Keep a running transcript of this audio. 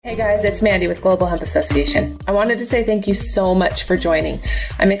Hey guys, it's Mandy with Global Hemp Association. I wanted to say thank you so much for joining.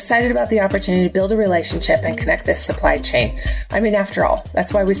 I'm excited about the opportunity to build a relationship and connect this supply chain. I mean, after all,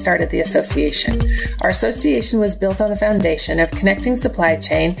 that's why we started the association. Our association was built on the foundation of connecting supply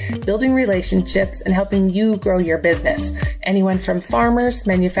chain, building relationships, and helping you grow your business. Anyone from farmers,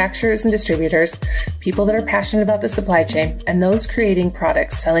 manufacturers, and distributors, people that are passionate about the supply chain, and those creating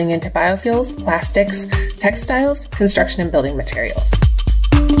products selling into biofuels, plastics, textiles, construction, and building materials.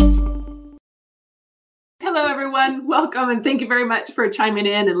 Hello, everyone. Welcome, and thank you very much for chiming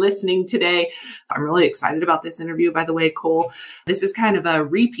in and listening today. I'm really excited about this interview, by the way, Cole. This is kind of a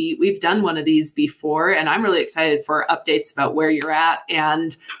repeat. We've done one of these before, and I'm really excited for updates about where you're at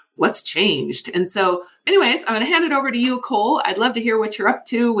and what's changed. And so, anyways, I'm going to hand it over to you, Cole. I'd love to hear what you're up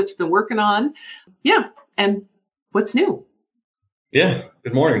to, what you've been working on. Yeah, and what's new. Yeah,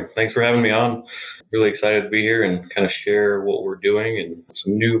 good morning. Thanks for having me on. Really excited to be here and kind of share what we're doing and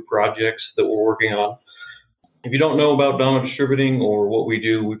some new projects that we're working on. If you don't know about Dama Distributing or what we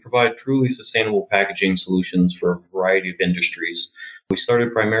do, we provide truly sustainable packaging solutions for a variety of industries. We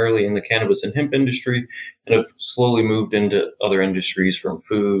started primarily in the cannabis and hemp industry and have slowly moved into other industries from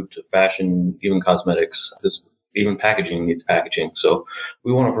food to fashion, even cosmetics, because even packaging needs packaging. So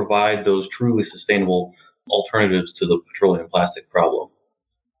we want to provide those truly sustainable alternatives to the petroleum plastic problem.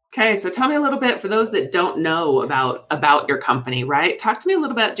 Okay, so tell me a little bit, for those that don't know about your company, right? Talk to me a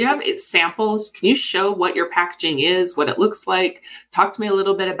little bit. Do you have samples? Can you show what your packaging is, what it looks like? Talk to me a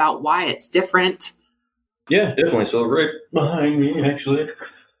little bit about why it's different. Yeah, definitely. So right behind me, actually,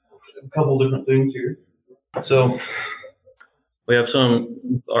 a couple different things here. So we have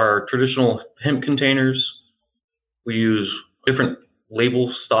our traditional hemp containers. We use different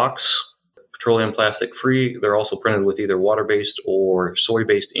label stocks. Petroleum plastic free. They're also printed with either water-based or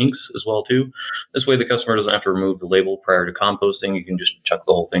soy-based inks as well too. This way the customer doesn't have to remove the label prior to composting. You can just chuck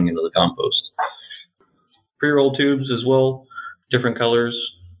the whole thing into the compost. Pre-rolled tubes as well, different colors,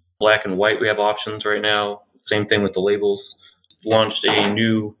 black and white. We have options right now. Same thing with the labels. Launched a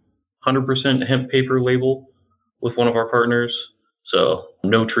new 100% hemp paper label with one of our partners. So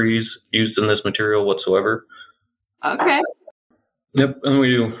no trees used in this material whatsoever. Okay. Yep, and we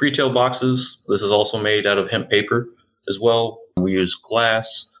do retail boxes. This is also made out of hemp paper as well. We use glass,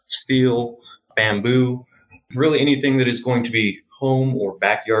 steel, bamboo, really anything that is going to be home or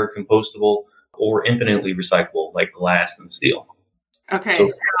backyard compostable or infinitely recyclable, like glass and steel. Okay.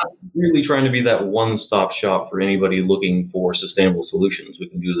 So really trying to be that one-stop shop for anybody looking for sustainable solutions. We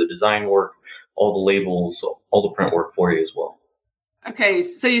can do the design work, all the labels, all the print work for you as well. Okay,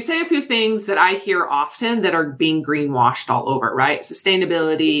 so you say a few things that I hear often that are being greenwashed all over, right?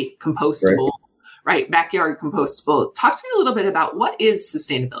 Sustainability, compostable, right? Backyard compostable. Talk to me a little bit about what is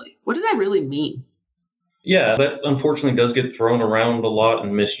sustainability? What does that really mean? Yeah, that unfortunately does get thrown around a lot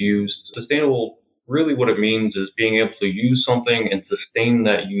and misused. Sustainable, really what it means is being able to use something and sustain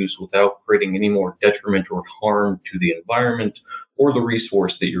that use without creating any more detriment or harm to the environment or the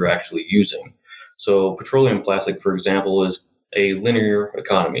resource that you're actually using. So petroleum plastic, for example, is a linear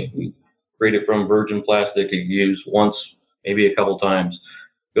economy. We create it from virgin plastic, it used once, maybe a couple times,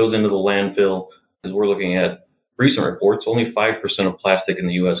 goes into the landfill. As we're looking at recent reports, only 5% of plastic in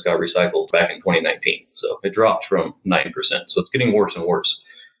the U.S. got recycled back in 2019. So it dropped from 9%. So it's getting worse and worse.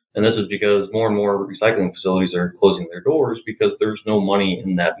 And this is because more and more recycling facilities are closing their doors because there's no money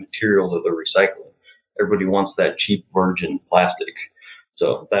in that material that they're recycling. Everybody wants that cheap virgin plastic.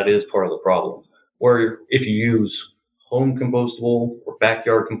 So that is part of the problem. Where if you use home compostable or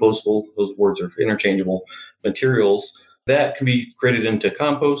backyard compostable, those words are interchangeable, materials, that can be created into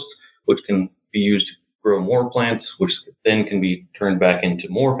compost, which can be used to grow more plants, which then can be turned back into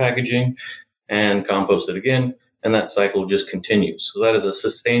more packaging and composted again, and that cycle just continues. So that is a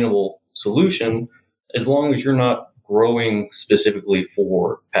sustainable solution as long as you're not growing specifically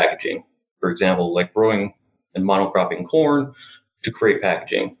for packaging. For example, like growing and monocropping corn to create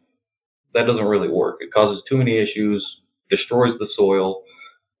packaging. That doesn't really work. It causes too many issues, destroys the soil,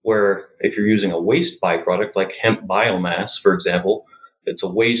 where if you're using a waste byproduct like hemp biomass, for example, it's a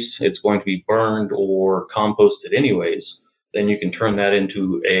waste, it's going to be burned or composted anyways, then you can turn that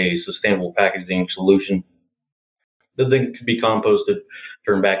into a sustainable packaging solution that then can be composted,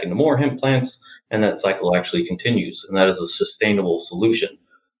 turned back into more hemp plants, and that cycle actually continues. And that is a sustainable solution.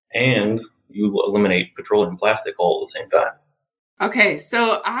 And you eliminate petroleum plastic all at the same time. Okay,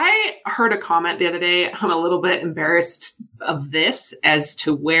 so I heard a comment the other day. I'm a little bit embarrassed of this as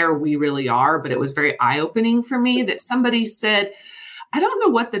to where we really are, but it was very eye-opening for me that somebody said, I don't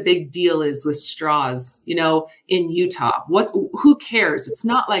know what the big deal is with straws, in Utah. Who cares? It's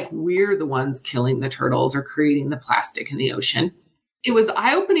not like we're the ones killing the turtles or creating the plastic in the ocean. it was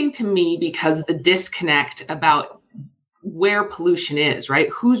eye-opening to me because the disconnect about where pollution is, right?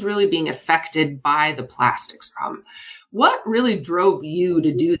 Who's really being affected by the plastics problem? What really drove you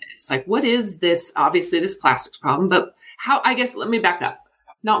to do this? Like, what is this, obviously this plastics problem, but how, I guess, let me back up.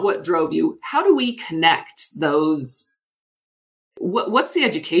 Not what drove you. How do we connect those? What's the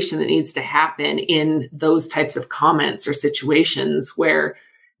education that needs to happen in those types of comments or situations where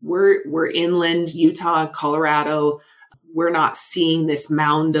we're inland, Utah, Colorado, we're not seeing this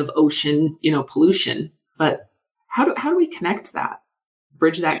mound of ocean, pollution, but how do we connect that,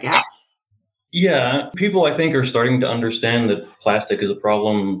 bridge that gap? Yeah, people I think are starting to understand that plastic is a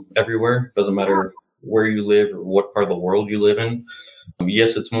problem everywhere. Doesn't matter where you live or what part of the world you live in. Yes,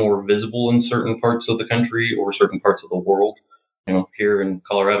 it's more visible in certain parts of the country or certain parts of the world. Here in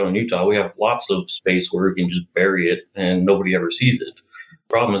Colorado and Utah, we have lots of space where we can just bury it and nobody ever sees it.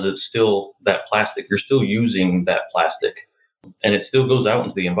 The problem is it's still that plastic. You're still using that plastic and it still goes out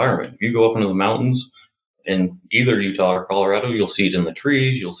into the environment. If you go up into the mountains in either Utah or Colorado, you'll see it in the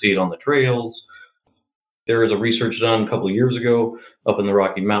trees, you'll see it on the trails. There was a research done a couple of years ago up in the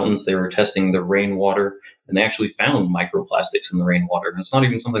Rocky Mountains. They were testing the rainwater and they actually found microplastics in the rainwater. And it's not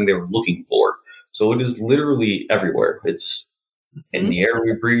even something they were looking for. So it is literally everywhere. It's in the air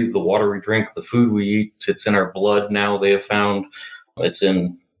we breathe, the water we drink, the food we eat. It's in our blood now, they have found. It's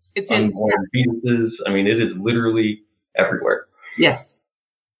in unborn fetuses. I mean, it is literally everywhere. Yes.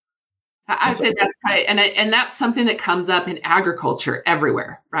 I'd say that's right. And that's something that comes up in agriculture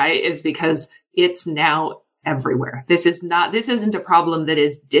everywhere, right? Is because it's now everywhere. This isn't a problem that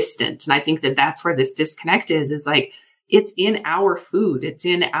is distant. And I think that that's where this disconnect is like, it's in our food. It's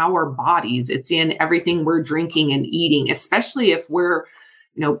in our bodies. It's in everything we're drinking and eating, especially if we're,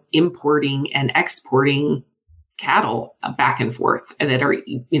 importing and exporting cattle back and forth and that are,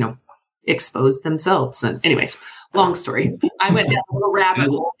 exposed themselves. And anyways, long story. I went down a little rabbit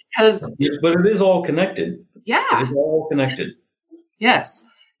hole because. But it is all connected. Yeah. It is all connected. Yes.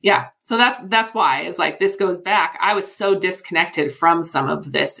 Yeah. So that's why it's like, this goes back. I was so disconnected from some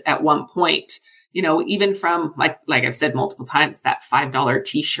of this at one point. Even from like I've said multiple times, that $5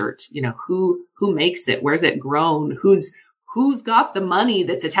 t-shirt, who makes it? Where's it grown? Who's got the money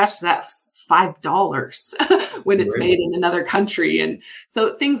that's attached to that $5 when it's made in another country? And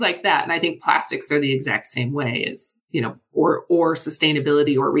so things like that. And I think plastics are the exact same way as, or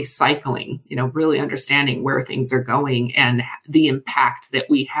sustainability or recycling, really understanding where things are going and the impact that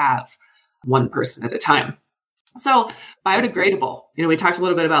we have one person at a time. So biodegradable, we talked a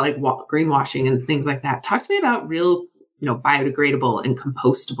little bit about like greenwashing and things like that. Talk to me about real, biodegradable and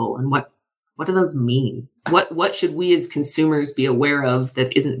compostable and what do those mean? What should we as consumers be aware of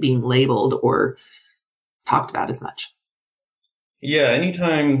that isn't being labeled or talked about as much? Yeah,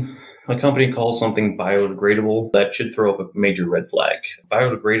 anytime a company calls something biodegradable, that should throw up a major red flag.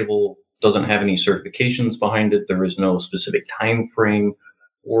 Biodegradable doesn't have any certifications behind it. There is no specific time frame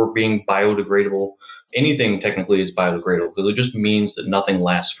for being biodegradable. Anything technically is biodegradable because it just means that nothing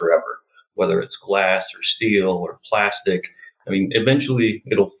lasts forever, whether it's glass or steel or plastic. I mean, eventually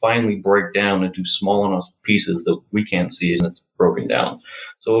it'll finally break down into small enough pieces that we can't see and it's broken down.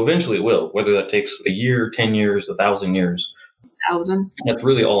 So eventually it will, whether that takes a year, 10 years, 1,000 years. 1,000? That's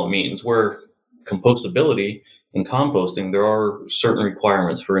really all it means. Where compostability in composting, there are certain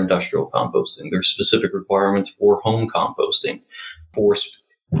requirements for industrial composting. There's specific requirements for home composting, for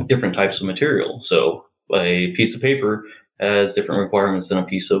different types of material. So a piece of paper has different requirements than a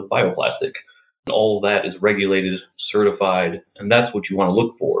piece of bioplastic. And all of that is regulated, certified, and that's what you want to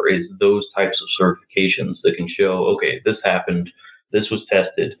look for, is those types of certifications that can show, okay, this happened, this was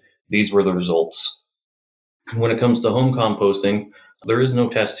tested, these were the results. When it comes to home composting, there is no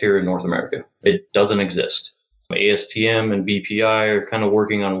test here in North America. It doesn't exist. ASTM and BPI are kind of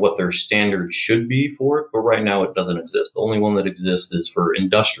working on what their standards should be for it, but right now it doesn't exist. The only one that exists is for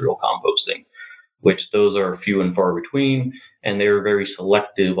industrial composting, which those are few and far between, and they're very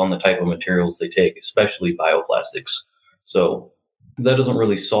selective on the type of materials they take, especially bioplastics. So that doesn't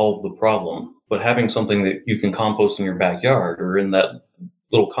really solve the problem, but having something that you can compost in your backyard or in that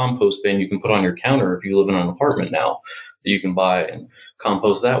little compost bin you can put on your counter if you live in an apartment now that you can buy and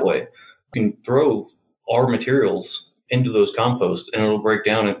compost that way. You can throw our materials into those composts and it'll break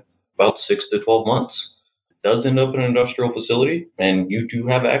down in about 6 to 12 months. It does end up in an industrial facility and you do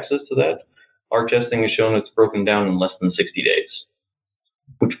have access to that. Our testing has shown it's broken down in less than 60 days,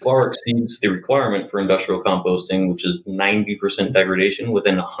 which far exceeds the requirement for industrial composting, which is 90% degradation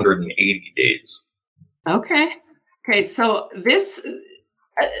within 180 days. Okay. So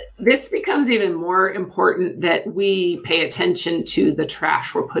this becomes even more important that we pay attention to the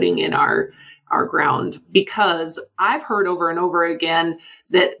trash we're putting in our our ground, because I've heard over and over again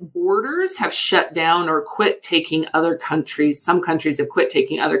that borders have shut down or quit taking other countries. Some countries have quit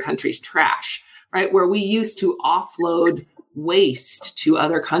taking other countries' trash, right? Where we used to offload waste to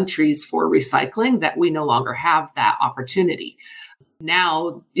other countries for recycling, that we no longer have that opportunity.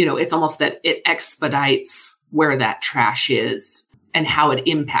 Now, it's almost that it expedites where that trash is and how it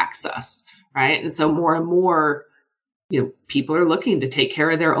impacts us, right? And so more and more, people are looking to take care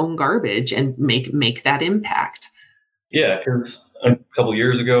of their own garbage and make that impact. Yeah, because a couple of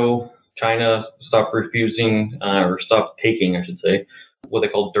years ago, China stopped refusing or stopped taking, I should say, what they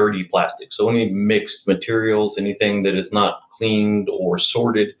call dirty plastic. So any mixed materials, anything that is not cleaned or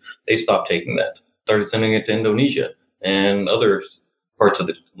sorted, they stopped taking that. Started sending it to Indonesia and other parts of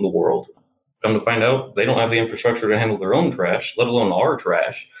the world. Come to find out, they don't have the infrastructure to handle their own trash, let alone our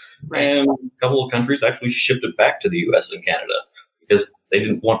trash. Right. And a couple of countries actually shipped it back to the U.S. and Canada because they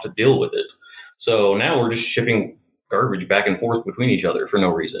didn't want to deal with it. So now we're just shipping garbage back and forth between each other for no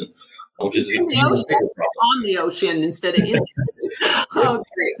reason, which is on the ocean instead of in it. Oh,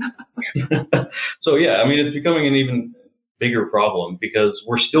 great. So, yeah, it's becoming an even bigger problem because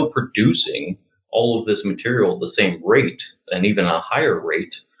we're still producing all of this material at the same rate and even a higher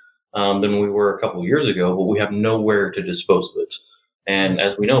rate than we were a couple of years ago, but we have nowhere to dispose of it. And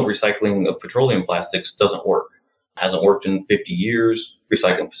as we know, recycling of petroleum plastics doesn't work. It hasn't worked in 50 years.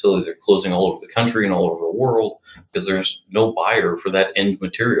 Recycling facilities are closing all over the country and all over the world because there's no buyer for that end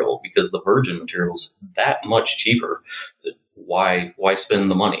material because the virgin material is that much cheaper. Why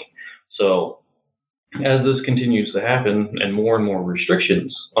spend the money? So as this continues to happen and more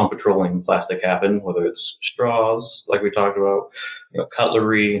restrictions on petroleum plastic happen, whether it's straws, like we talked about,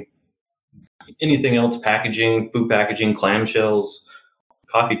 cutlery, anything else, packaging, food packaging, clamshells,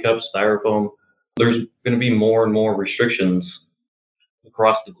 coffee cups, styrofoam, there's going to be more and more restrictions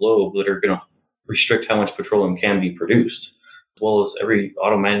across the globe that are going to restrict how much petroleum can be produced, as well as every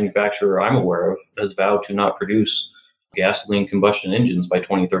auto manufacturer I'm aware of has vowed to not produce gasoline combustion engines by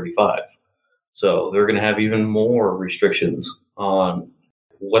 2035. So they're going to have even more restrictions on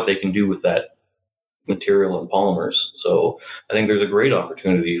what they can do with that material and polymers. So I think there's a great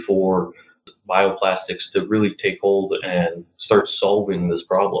opportunity for bioplastics to really take hold and start solving this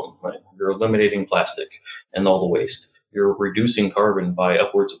problem. Right? You're eliminating plastic and all the waste. You're reducing carbon by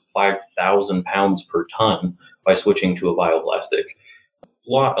upwards of 5,000 pounds per ton by switching to a bioplastic.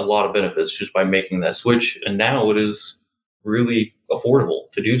 A lot of benefits just by making that switch. And now it is really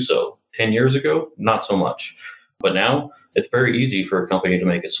affordable to do so. 10 years ago, not so much. But now it's very easy for a company to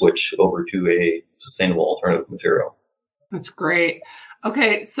make a switch over to a sustainable alternative material. That's great.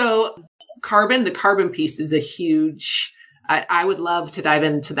 Okay, so the carbon piece is a huge, I would love to dive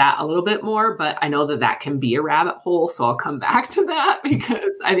into that a little bit more, but I know that can be a rabbit hole. So I'll come back to that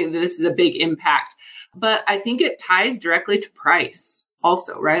because I think this is a big impact. But I think it ties directly to price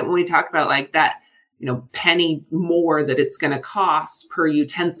also, right? When we talk about like that, penny more that it's going to cost per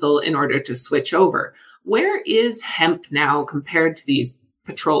utensil in order to switch over. Where is hemp now compared to these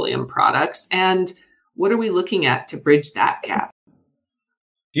petroleum products? And what are we looking at to bridge that gap?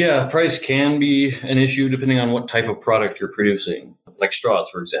 Yeah, price can be an issue depending on what type of product you're producing. Like straws,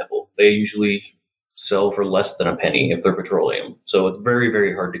 for example, they usually sell for less than a penny if they're petroleum. So it's very,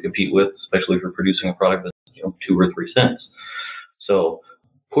 very hard to compete with, especially if you're producing a product that's 2 or 3 cents. So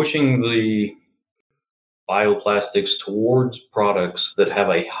pushing the bioplastics towards products that have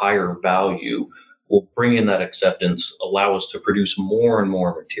a higher value will bring in that acceptance, allow us to produce more and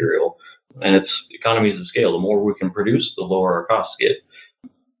more material. And it's economies of scale. The more we can produce, the lower our costs get.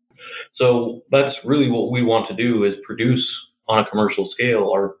 So that's really what we want to do, is produce on a commercial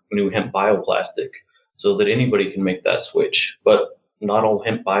scale our new hemp bioplastic so that anybody can make that switch. But not all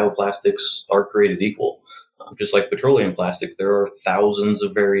hemp bioplastics are created equal. Just like petroleum plastic, there are thousands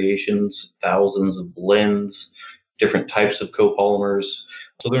of variations, thousands of blends, different types of copolymers.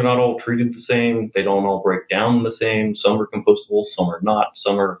 So they're not all treated the same. They don't all break down the same. Some are compostable, some are not.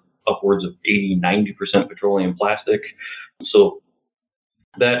 Some are upwards of 80-90% petroleum plastic. So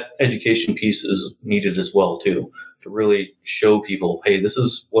that education piece is needed as well, too, to really show people, hey, this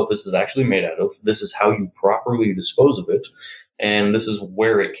is what this is actually made out of. This is how you properly dispose of it. And this is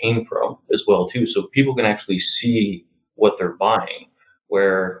where it came from as well, too. So people can actually see what they're buying,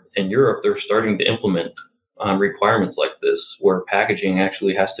 where in Europe, they're starting to implement requirements like this, where packaging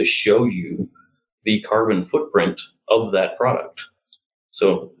actually has to show you the carbon footprint of that product.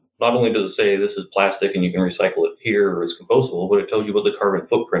 So not only does it say this is plastic and you can recycle it here or it's compostable, but it tells you what the carbon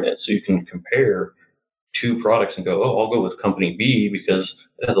footprint is. So you can compare 2 products and go, oh, I'll go with company B because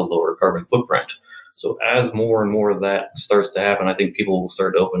it has a lower carbon footprint. So as more and more of that starts to happen, I think people will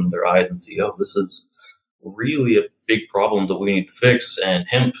start to open their eyes and see, oh, this is really a big problem that we need to fix. And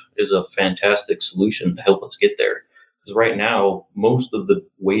hemp is a fantastic solution to help us get there. Because right now, most of the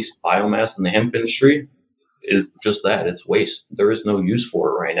waste biomass in the hemp industry is just that. It's waste. There is no use for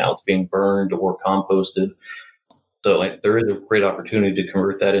it right now. It's being burned or composted. So there is a great opportunity to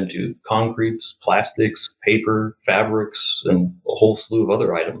convert that into concretes, plastics, paper, fabrics, and a whole slew of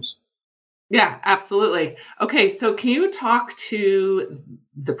other items. Yeah, absolutely. Okay, so can you talk to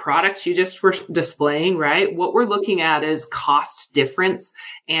the products you just were displaying, right? What we're looking at is cost difference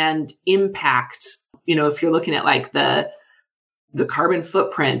and impact. If you're looking at like the carbon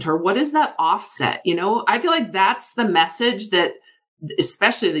footprint, or what is that offset? I feel like that's the message that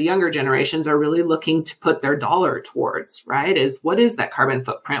especially the younger generations are really looking to put their dollar towards, right? Is what is that carbon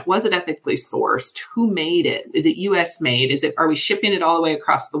footprint? Was it ethically sourced? Who made it? Is it US made? Are we shipping it all the way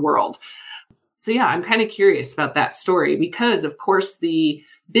across the world? So yeah, I'm kind of curious about that story because of course the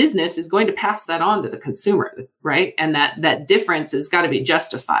business is going to pass that on to the consumer, right? And that difference has got to be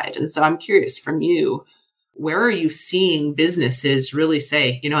justified. And so I'm curious from you, where are you seeing businesses really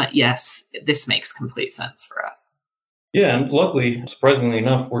say, you know what, yes, this makes complete sense for us? Yeah, and luckily, surprisingly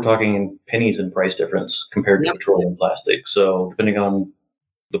enough, we're talking in pennies in price difference compared to petroleum plastic. So depending on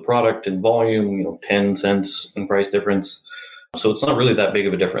the product and volume, 10 cents in price difference. So it's not really that big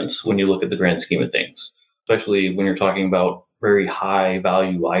of a difference when you look at the grand scheme of things, especially when you're talking about very high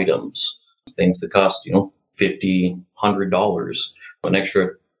value items, things that cost, $50, $100, an extra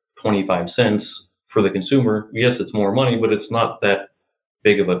 25 cents for the consumer. Yes, it's more money, but it's not that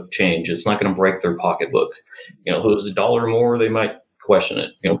big of a change. It's not going to break their pocketbook. If it was $1 more, they might question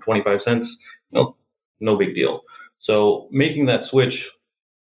it. 25 cents, no big deal. So making that switch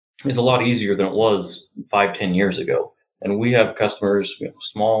is a lot easier than it was 5-10 years ago. And we have customers,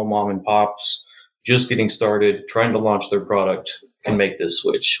 small mom and pops, just getting started, trying to launch their product, can make this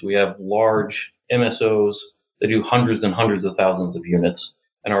switch. We have large MSOs that do hundreds and hundreds of thousands of units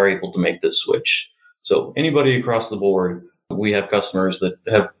and are able to make this switch. So anybody across the board, we have customers that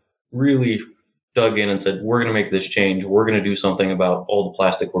have really dug in and said, we're going to make this change. We're going to do something about all the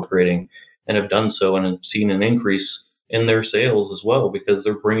plastic we're creating, and have done so and have seen an increase in their sales as well because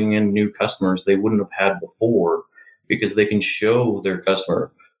they're bringing in new customers they wouldn't have had before because they can show their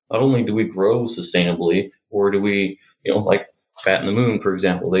customer, not only do we grow sustainably, or do we, like Fat in the Moon, for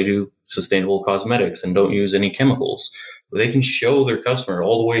example, they do sustainable cosmetics and don't use any chemicals. They can show their customer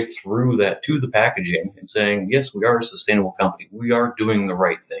all the way through that to the packaging and saying, yes, we are a sustainable company. We are doing the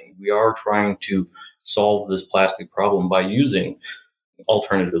right thing. We are trying to solve this plastic problem by using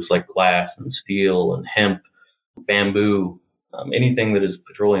alternatives like glass and steel and hemp, bamboo, anything that is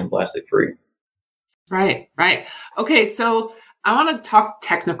petroleum plastic free. Right. Okay, so I want to talk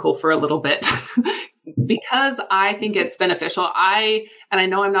technical for a little bit. Because I think it's beneficial. And I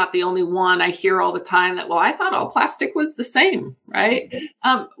know I'm not the only one. I hear all the time that, I thought all plastic was the same, right?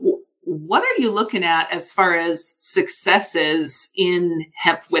 What are you looking at as far as successes in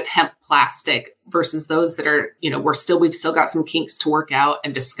hemp with hemp plastic versus those that are, we've still got some kinks to work out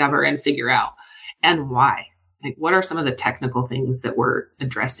and discover and figure out, and why? Like, what are some of the technical things that we're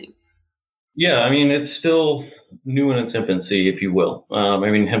addressing? Yeah, it's still new in its infancy, if you will.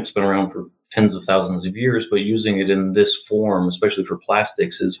 Hemp's been around for tens of thousands of years, but using it in this form, especially for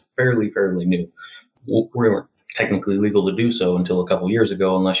plastics, is fairly new. We weren't technically legal to do so until a couple of years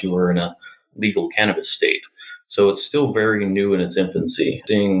ago, unless you were in a legal cannabis state. So it's still very new in its infancy.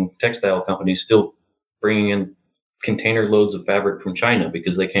 Seeing textile companies still bringing in container loads of fabric from China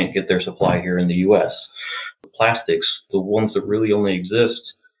because they can't get their supply here in the U.S. Plastics, the ones that really only exist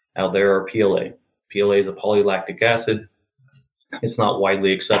out there are PLA. PLA is a polylactic acid. It's not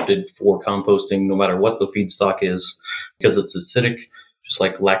widely accepted for composting, no matter what the feedstock is, because it's acidic. Just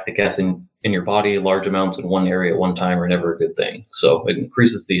like lactic acid in your body, large amounts in one area at one time are never a good thing. So it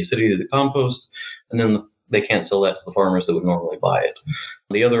increases the acidity of the compost, and then they can't sell that to the farmers that would normally buy it.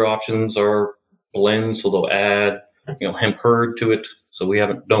 The other options are blends, so they'll add, hemp hurd to it. So we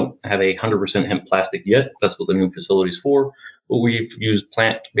don't have a 100% hemp plastic yet. That's what the new facility is for. But we've used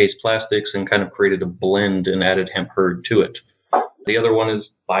plant-based plastics and kind of created a blend and added hemp hurd to it. The other one is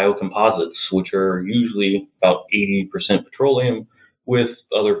biocomposites, which are usually about 80% petroleum with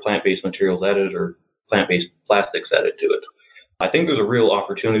other plant-based materials added or plant-based plastics added to it. I think there's a real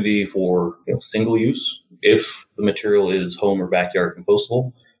opportunity for single use if the material is home or backyard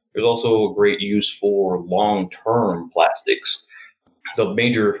compostable. There's also a great use for long-term plastics. The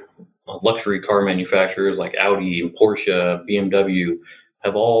major luxury car manufacturers like Audi and Porsche, BMW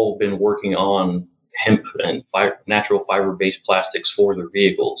have all been working on hemp and natural fiber-based plastics for their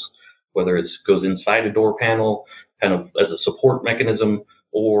vehicles. whether it goes inside a door panel, kind of as a support mechanism,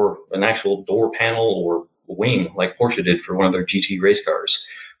 or an actual door panel or wing like Porsche did for one of their GT race cars.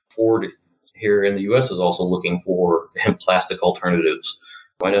 Ford here in the U.S. is also looking for hemp plastic alternatives.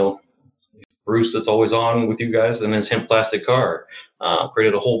 I know Bruce, that's always on with you guys, and his hemp plastic car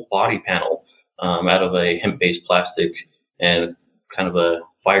created a whole body panel out of a hemp-based plastic and kind of a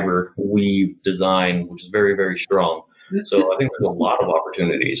fiber weave design, which is very, very strong. So I think there's a lot of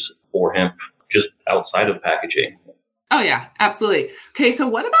opportunities for hemp just outside of packaging. Oh, yeah, absolutely. Okay, so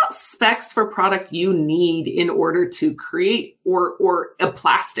what about specs for product you need in order to create or a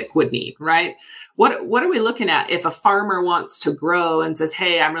plastic would need, right? What are we looking at if a farmer wants to grow and says,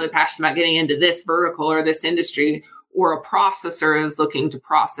 hey, I'm really passionate about getting into this vertical or this industry, or a processor is looking to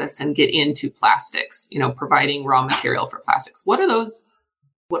process and get into plastics, providing raw material for plastics? What are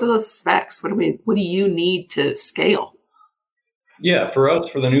those specs? What do you need to scale? Yeah, for us,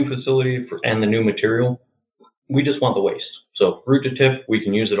 for the new facility and the new material, we just want the waste. So root to tip, we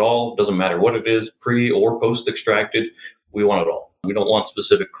can use it all. Doesn't matter what it is, pre or post extracted, we want it all. We don't want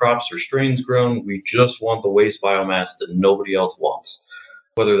specific crops or strains grown. We just want the waste biomass that nobody else wants.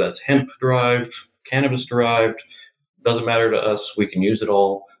 Whether that's hemp derived, cannabis derived, doesn't matter to us. We can use it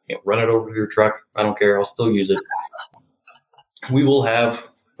all. Run it over to your truck. I don't care. I'll still use it. We will have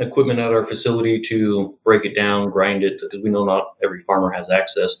equipment at our facility to break it down, grind it, because we know not every farmer has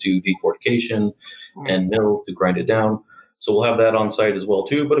access to decortication and mill to grind it down. So we'll have that on site as well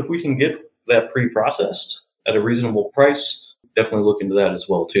too. But if we can get that pre-processed at a reasonable price, definitely look into that as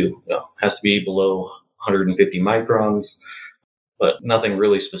well too. Has to be below 150 microns, but nothing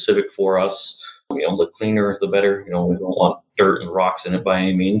really specific for us. The cleaner, the better. We don't want dirt and rocks in it by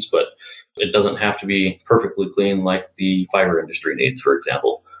any means, but it doesn't have to be perfectly clean like the fiber industry needs, for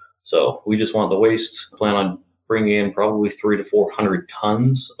example. So we just want the waste. Plan on bringing in probably 300 to 400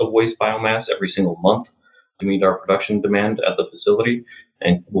 tons of waste biomass every single month to meet our production demand at the facility,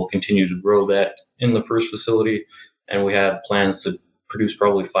 and we'll continue to grow that in the first facility. And we have plans to produce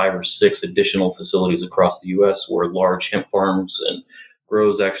probably 5 or 6 additional facilities across the U.S. where large hemp farms and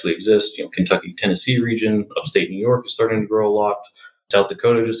grows actually exist. Kentucky, Tennessee region, upstate New York is starting to grow a lot. South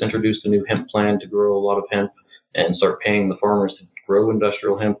Dakota just introduced a new hemp plan to grow a lot of hemp and start paying the farmers to grow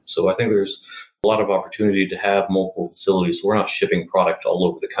industrial hemp. So I think there's a lot of opportunity to have multiple facilities. So we're not shipping product all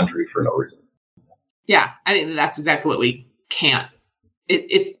over the country for no reason. Yeah, I think that's exactly what we can't.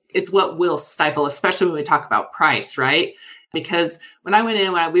 It's what will stifle, especially when we talk about price, right? Because when I went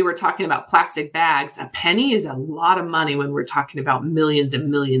in, when we were talking about plastic bags, a penny is a lot of money when we're talking about millions and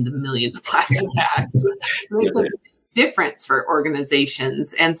millions and millions of plastic bags. It makes a difference for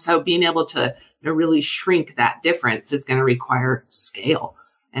organizations. And so being able to really shrink that difference is going to require scale.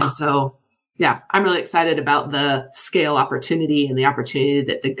 And so, yeah, I'm really excited about the scale opportunity and the opportunity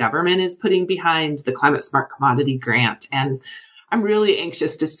that the government is putting behind the Climate Smart Commodity Grant. And I'm really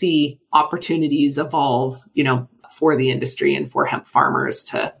anxious to see opportunities evolve, for the industry and for hemp farmers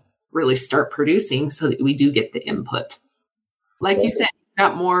to really start producing so that we do get the input. Like you said, you've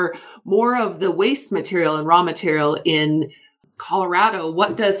got more of the waste material and raw material in Colorado.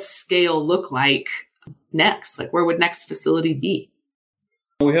 What does scale look like next? Like, where would next facility be?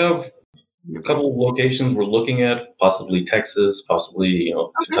 We have a couple of locations we're looking at, possibly Texas, possibly,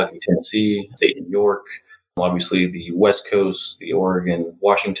 Kentucky, Tennessee, state New York, obviously the West Coast, the Oregon,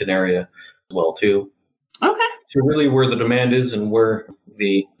 Washington area as well too. Okay. So really where the demand is and where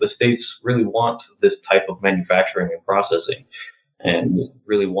the states really want this type of manufacturing and processing and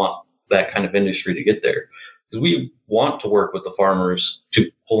really want that kind of industry to get there. Because we want to work with the farmers to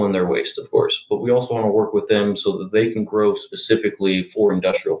pull in their waste, of course, but we also want to work with them so that they can grow specifically for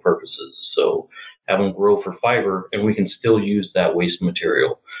industrial purposes. So have them grow for fiber and we can still use that waste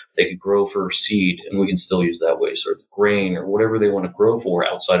material. They could grow for seed and we can still use that waste, or grain, or whatever they want to grow for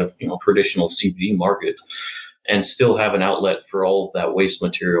outside of traditional CBD market, and still have an outlet for all of that waste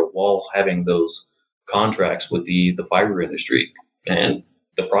material while having those contracts with the fiber industry and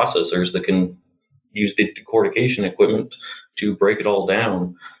the processors that can use the decortication equipment to break it all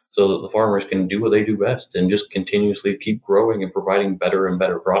down so that the farmers can do what they do best and just continuously keep growing and providing better and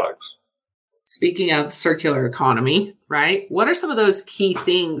better products. Speaking of circular economy, right? What are some of those key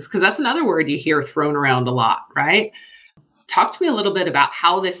things? Because that's another word you hear thrown around a lot, right? Talk to me a little bit about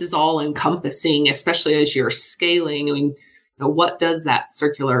how this is all encompassing, especially as you're scaling. I mean, what does that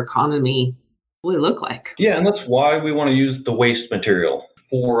circular economy really look like? Yeah, and that's why we want to use the waste material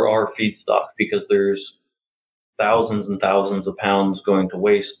for our feedstock, because there's thousands and thousands of pounds going to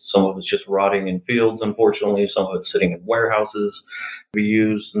waste. Some of it's just rotting in fields, unfortunately. Some of it's sitting in warehouses to be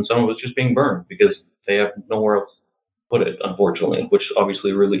used, and some of it's just being burned because they have nowhere else put it, unfortunately, which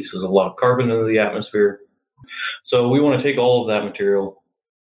obviously releases a lot of carbon into the atmosphere. So we want to take all of that material,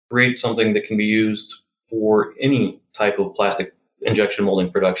 create something that can be used for any type of plastic injection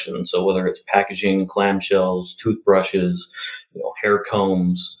molding production. So whether it's packaging, clamshells, toothbrushes, hair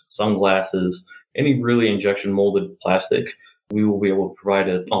combs, sunglasses, any really injection molded plastic, we will be able to provide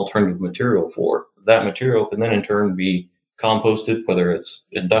an alternative material for. That material can then in turn be composted, whether it's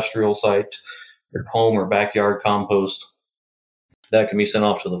industrial site, your home or backyard compost. That can be sent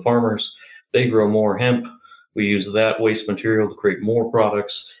off to the farmers. They grow more hemp. We use that waste material to create more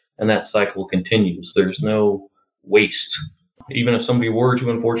products, and that cycle continues. There's no waste. Even if somebody were to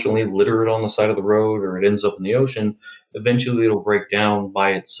unfortunately litter it on the side of the road or it ends up in the ocean, eventually it'll break down by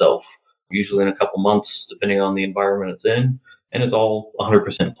itself, usually in a couple months, depending on the environment it's in. And it's all 100%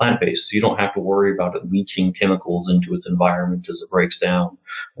 plant-based, so you don't have to worry about it leaching chemicals into its environment as it breaks down,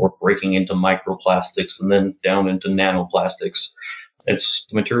 or breaking into microplastics and then down into nanoplastics. The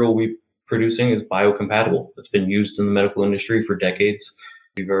material we're producing is biocompatible. It's been used in the medical industry for decades.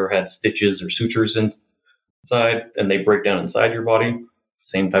 If you've ever had stitches or sutures inside and they break down inside your body,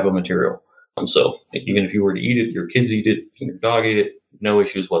 same type of material. So even if you were to eat it, your kids eat it, your dog eat it, no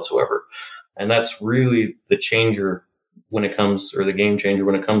issues whatsoever. And that's really the changer when it comes, or the game changer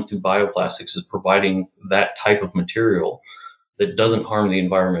when it comes to bioplastics, is providing that type of material that doesn't harm the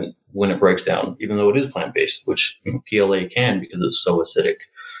environment when it breaks down, even though it is plant-based, which PLA can because it's so acidic.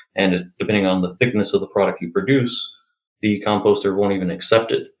 And depending on the thickness of the product you produce, the composter won't even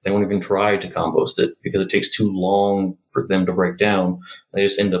accept it. They won't even try to compost it because it takes too long for them to break down. They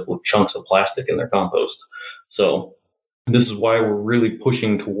just end up with chunks of plastic in their compost. So this is why we're really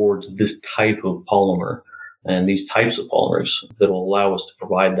pushing towards this type of polymer and these types of polymers that will allow us to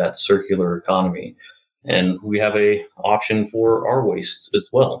provide that circular economy. And we have a option for our waste as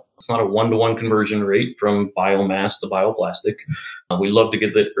well. It's not a one-to-one conversion rate from biomass to bioplastic. We love to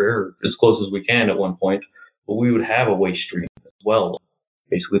get that as close as we can at one point, but we would have a waste stream as well,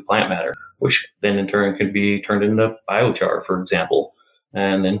 basically plant matter, which then in turn could be turned into biochar, for example,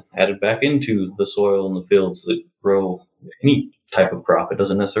 and then added back into the soil and the fields that grow any type of crop. It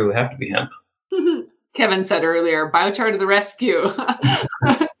doesn't necessarily have to be hemp. Kevin said earlier, biochar to the rescue.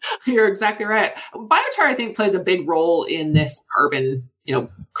 You're exactly right. Biochar, I think, plays a big role in this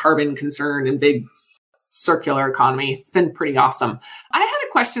carbon concern and big circular economy. It's been pretty awesome. I had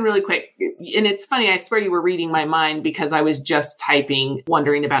a question really quick, and it's funny, I swear you were reading my mind because I was just typing,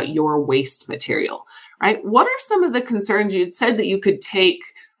 wondering about your waste material, right? What are some of the concerns? You'd said that you could take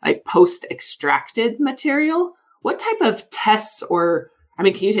like post-extracted material. What type of tests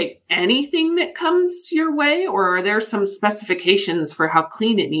can you take anything that comes your way, or are there some specifications for how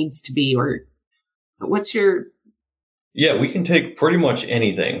clean it needs to be, or what's your... Yeah, we can take pretty much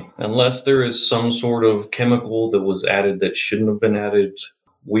anything, unless there is some sort of chemical that was added that shouldn't have been added.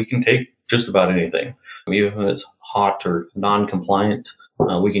 We can take just about anything. Even if it's hot or non-compliant,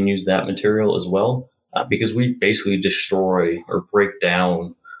 we can use that material as well, because we basically destroy or break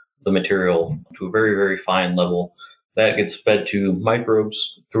down the material to a very, very fine level. That gets fed to microbes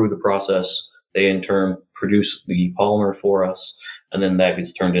through the process. They in turn produce the polymer for us, and then that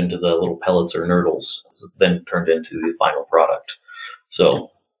gets turned into the little pellets or nurdles, then turned into the final product.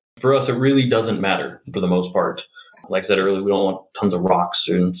 So for us, it really doesn't matter for the most part. Like I said earlier, we don't want tons of rocks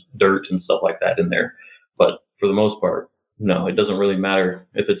and dirt and stuff like that in there. But for the most part, no, it doesn't really matter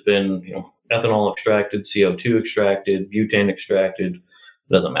if it's been, ethanol extracted, CO2 extracted, butane extracted.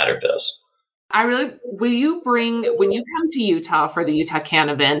 It doesn't matter to us. When you come to Utah for the Utah Can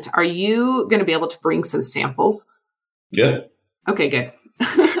event, are you going to be able to bring some samples? Yeah. Okay, good.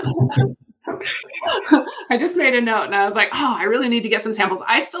 I just made a note and I was like, I really need to get some samples.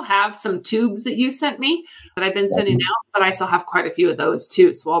 I still have some tubes that you sent me that I've been sending out, but I still have quite a few of those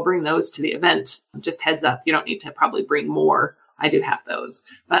too. So I'll bring those to the event. Just heads up, you don't need to probably bring more. I do have those,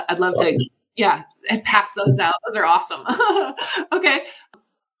 but I'd love to, pass those out. Those are awesome. Okay.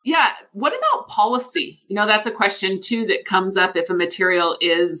 Yeah. What about policy? That's a question too that comes up if a material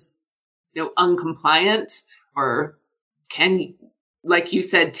is, uncompliant, or can, like you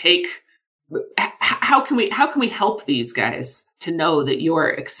said, how can we help these guys to know that you're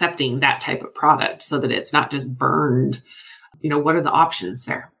accepting that type of product so that it's not just burned? What are the options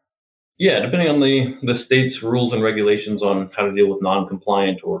there? Yeah, depending on the state's rules and regulations on how to deal with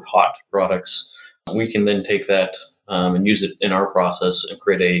non-compliant or hot products, we can then take that and use it in our process and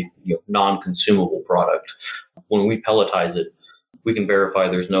create a non-consumable product. When we pelletize it, we can verify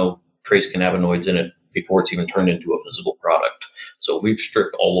there's no trace cannabinoids in it before it's even turned into a physical product. So we've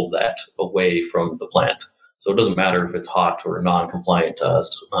stripped all of that away from the plant. So it doesn't matter if it's hot or non-compliant to us.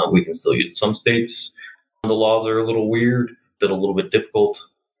 We can still use it. Some states The laws are a little weird, a little bit difficult,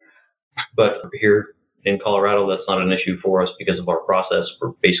 but here in Colorado, that's not an issue for us because of our process.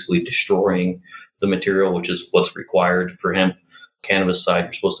 We're basically destroying the material, which is what's required for hemp. Cannabis side,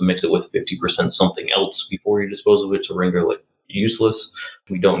 you're supposed to mix it with 50% something else before you dispose of it to render it useless.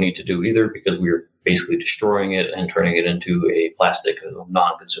 We don't need to do either because we're basically destroying it and turning it into a plastic,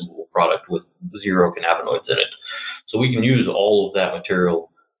 non-consumable product with 0 cannabinoids in it. So we can use all of that material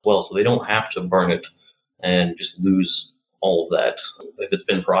well, so they don't have to burn it and just lose all of that. If it's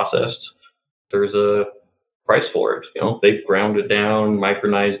been processed, there's a price for it. They've ground it down,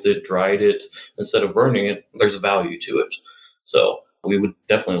 micronized it, dried it. Instead of burning it, there's a value to it. So we would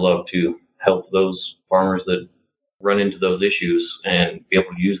definitely love to help those farmers that run into those issues and be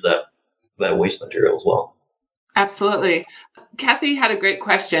able to use that waste material as well. Absolutely. Kathy had a great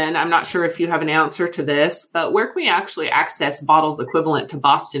question. I'm not sure if you have an answer to this, but where can we actually access bottles equivalent to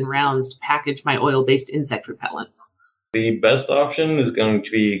Boston Rounds to package my oil-based insect repellents? The best option is going to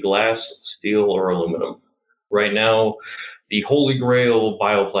be glass, steel, or aluminum. Right now, the holy grail of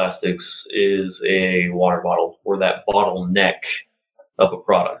bioplastics is a water bottle, or that bottleneck of a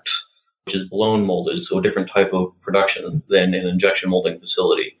product, which is blown molded, so a different type of production than an injection molding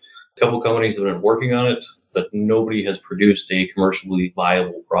facility. A couple companies have been working on it, but nobody has produced a commercially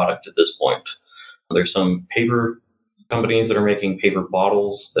viable product at this point. There's some paper companies that are making paper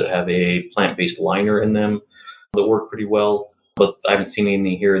bottles that have a plant-based liner in them that work pretty well, but I haven't seen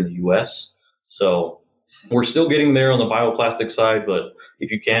any here in the U.S. So we're still getting there on the bioplastic side, but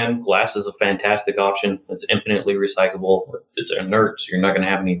if you can, glass is a fantastic option. It's infinitely recyclable. It's inert, so you're not going to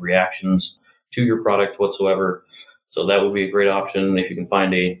have any reactions to your product whatsoever. So that would be a great option. If you can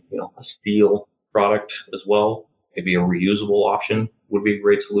find a steel product as well, maybe a reusable option would be a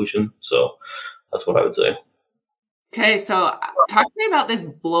great solution. So that's what I would say. Okay, so talk to me about this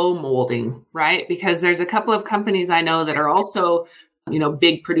blow molding, right? Because there's a couple of companies I know that are also,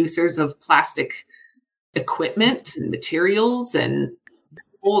 big producers of plastic equipment and materials and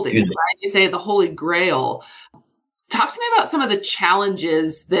molding, right? You say the holy grail. Talk to me about some of the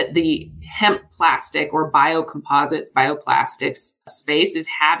challenges that the hemp plastic or bioplastics space is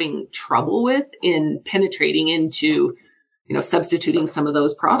having trouble with in penetrating into, substituting some of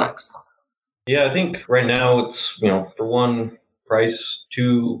those products. Yeah, I think right now it's, for one, price,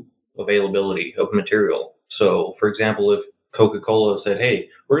 two, availability of material. So, for example, if Coca-Cola said, hey,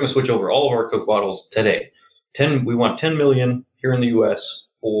 we're going to switch over all of our Coke bottles today. We want 10 million here in the U.S.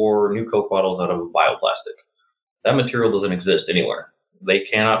 for new Coke bottles out of bioplastic. That material doesn't exist anywhere. They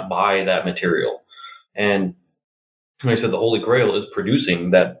cannot buy that material. And like I said, the Holy Grail is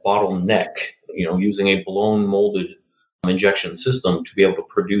producing that bottleneck, using a blown molded injection system to be able to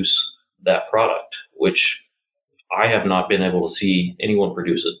produce that product, which I have not been able to see anyone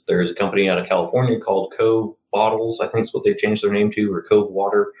produce it. There's a company out of California called Cove Bottles, I think is what they've changed their name to, or Cove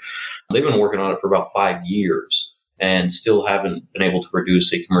Water. They've been working on it for about 5 years and still haven't been able to produce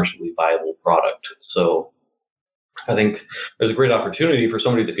a commercially viable product. So I think there's a great opportunity for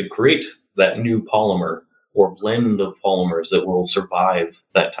somebody that could create that new polymer or blend of polymers that will survive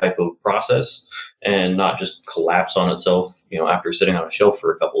that type of process and not just collapse on itself, after sitting on a shelf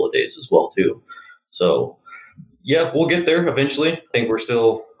for a couple of days as well too. So yeah, we'll get there eventually. I think we're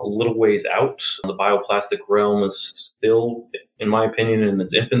still a little ways out. The bioplastic realm is still, in my opinion, in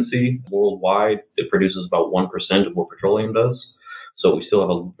its infancy. Worldwide, it produces about 1% of what petroleum does. So we still have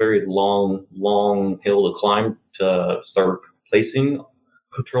a very long hill to climb to start replacing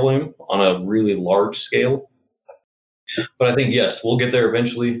petroleum on a really large scale. But I think, yes, we'll get there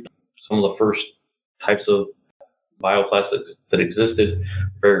eventually. Some of the first types of bioplastics that existed,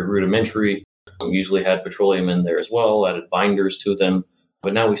 very rudimentary, usually had petroleum in there as well, added binders to them.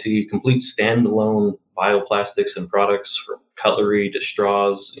 But now we see complete standalone bioplastics and products from cutlery to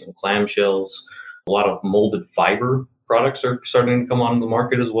straws, clamshells. A lot of molded fiber products are starting to come on the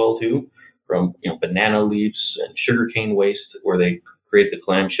market as well too, from banana leaves and sugarcane waste, where they create the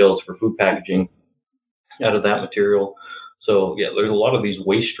clamshells for food packaging out of that material. So yeah, there's a lot of these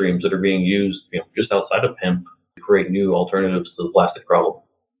waste streams that are being used just outside of hemp to create new alternatives to the plastic problem.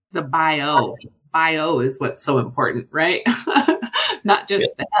 The bio is what's so important, right? Not just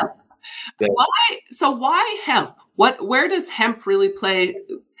the hemp. Yeah. Why hemp? Where does hemp really play?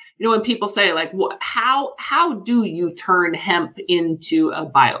 When people say how do you turn hemp into a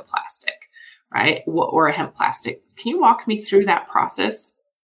bioplastic, right? Or a hemp plastic? Can you walk me through that process?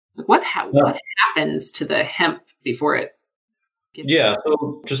 What happens to the hemp before it gets? Yeah,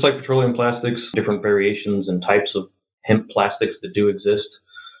 so just like petroleum plastics, different variations and types of hemp plastics that do exist.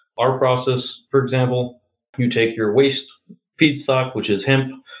 Our process, for example, you take your waste feedstock, which is hemp,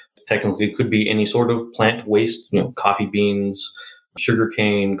 Technically, it could be any sort of plant waste, coffee beans,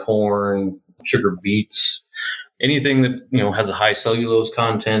 sugarcane, corn, sugar beets, anything that, has a high cellulose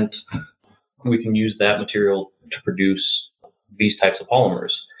content. We can use that material to produce these types of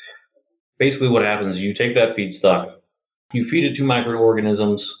polymers. Basically, what happens is you take that feedstock, you feed it to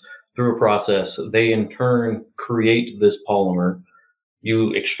microorganisms through a process. They, in turn, create this polymer.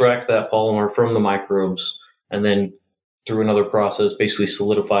 You extract that polymer from the microbes, and then through another process, basically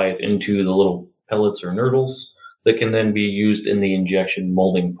solidify it into the little pellets or nurdles that can then be used in the injection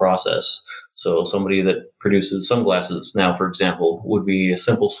molding process. So somebody that produces sunglasses now, for example, would be a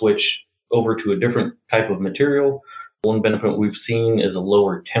simple switch over to a different type of material. One benefit we've seen is a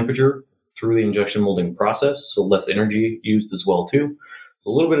lower temperature through the injection molding process, so less energy used as well too. A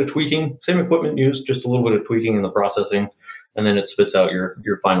little bit of tweaking, same equipment used, just a little bit of tweaking in the processing, and then it spits out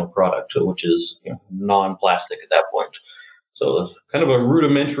your final product, which is non-plastic at that point. So it's kind of a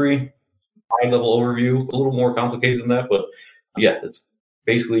rudimentary, high-level overview, a little more complicated than that, but yeah, it's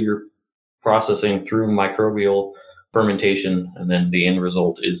basically you're processing through microbial fermentation, and then the end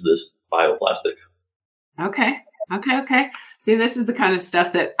result is this bioplastic. Okay. See, this is the kind of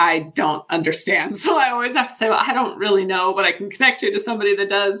stuff that I don't understand. So I always have to say, well, I don't really know, but I can connect you to somebody that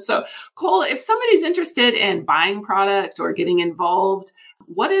does. So Cole, if somebody's interested in buying product or getting involved,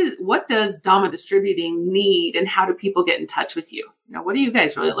 what does Dama Distributing need, and how do people get in touch with you? What are you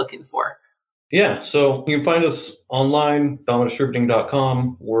guys really looking for? Yeah, so you can find us online,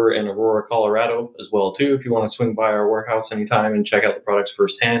 damadistributing.com. We're in Aurora, Colorado as well too, if you want to swing by our warehouse anytime and check out the products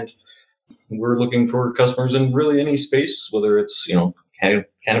firsthand. We're looking for customers in really any space, whether it's,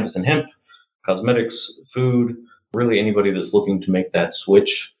 cannabis and hemp, cosmetics, food, really anybody that's looking to make that switch.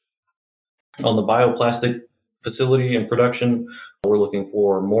 On the bioplastic facility and production, we're looking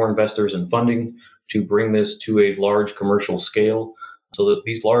for more investors and funding to bring this to a large commercial scale so that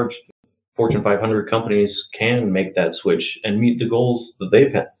these large Fortune 500 companies can make that switch and meet the goals that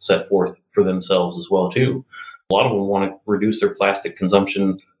they've set forth for themselves as well too. A lot of them want to reduce their plastic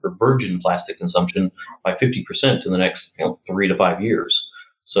consumption or virgin plastic consumption by 50% in the next 3 to 5 years.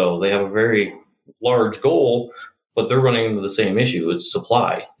 So they have a very large goal, but they're running into the same issue. It's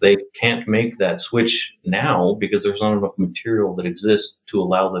supply. They can't make that switch now because there's not enough material that exists to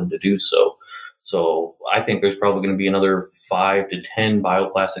allow them to do so. So I think there's probably going to be another 5 to 10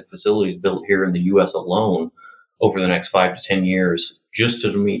 bioplastic facilities built here in the U.S. alone over the next 5 to 10 years just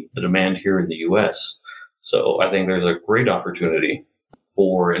to meet the demand here in the U.S. So I think there's a great opportunity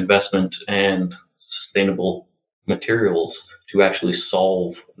for investment and sustainable materials to actually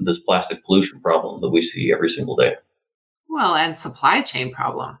solve this plastic pollution problem that we see every single day. Well, and supply chain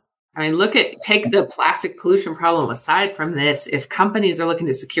problem. I mean, take the plastic pollution problem aside from this. If companies are looking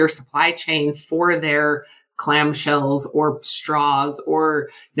to secure supply chain for their clamshells or straws or,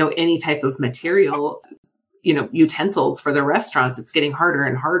 any type of material, utensils for their restaurants, it's getting harder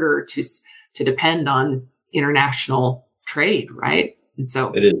and harder to depend on international trade, right? And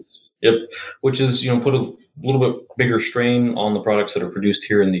so it is. Yep. Which is, put a little bit bigger strain on the products that are produced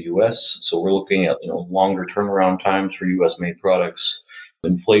here in the U.S. So we're looking at, longer turnaround times for U.S. made products.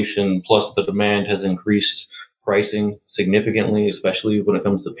 Inflation plus the demand has increased pricing significantly, especially when it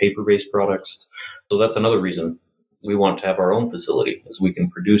comes to paper-based products. So that's another reason we want to have our own facility, is we can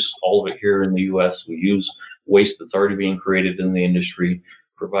produce all of it here in the U.S. We use waste that's already being created in the industry,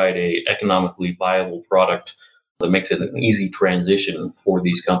 provide a economically viable product that makes it an easy transition for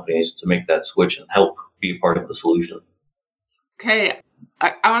these companies to make that switch and help be a part of the solution. Okay.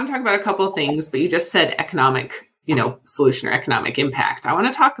 I want to talk about a couple of things, but you just said economic, solution or economic impact. I want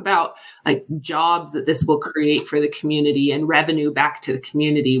to talk about jobs that this will create for the community and revenue back to the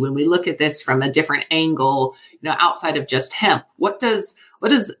community. When we look at this from a different angle, outside of just hemp, what does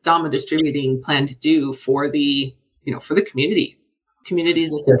Dama Distributing plan to do for the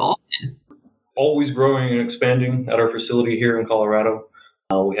communities it's involved in? Always growing and expanding at our facility here in Colorado.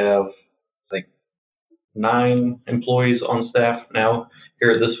 We have 9 employees on staff now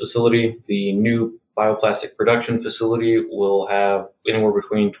here at this facility. The new bioplastic production facility will have anywhere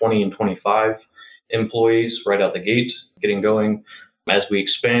between 20 and 25 employees right out the gate, getting going. As we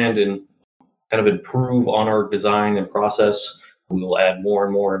expand and kind of improve on our design and process, we will add more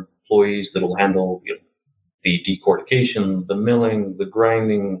and more employees that will handle the decortication, the milling, the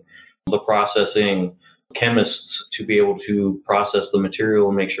grinding, the processing, chemists to be able to process the material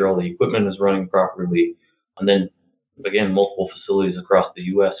and make sure all the equipment is running properly. And then, again, multiple facilities across the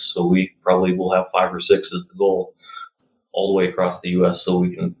U.S. So we probably will have 5 or 6 as the goal all the way across the U.S. so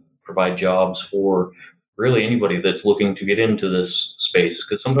we can provide jobs for really anybody that's looking to get into this space.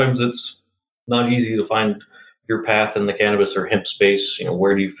 Because sometimes it's not easy to find your path in the cannabis or hemp space.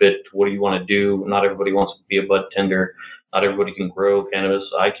 Where do you fit? What do you want to do? Not everybody wants to be a bud tender. Not everybody can grow cannabis.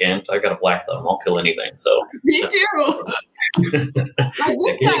 I can't. I got a black thumb. I'll kill anything. So me too. Like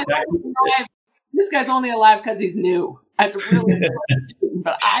this guy's only alive because he's new. That's really important.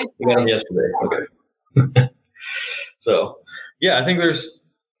 But I got him yesterday. Okay. So yeah, I think there's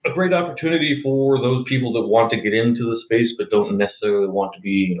a great opportunity for those people that want to get into the space but don't necessarily want to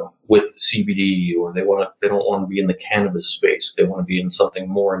be, with CBD, or they don't want to be in the cannabis space. They want to be in something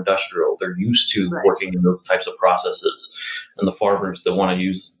more industrial. They're used to working in those types of processes. And the farmers that want to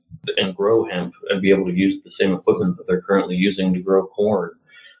use and grow hemp and be able to use the same equipment that they're currently using to grow corn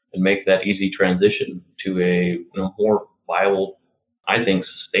and make that easy transition to a more viable, I think,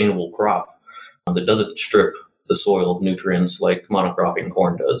 sustainable crop that doesn't strip the soil of nutrients like monocropping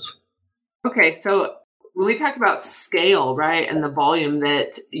corn does. Okay, so when we talk about scale, right, and the volume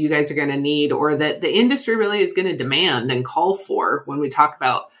that you guys are going to need, or that the industry really is going to demand and call for, when we talk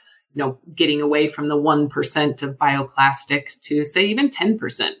about, getting away from the 1% of bioplastics to say even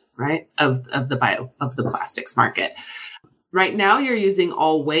 10%, right, of the plastics market. Right now, you're using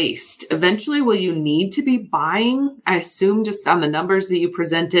all waste. Eventually, will you need to be buying, I assume, just on the numbers that you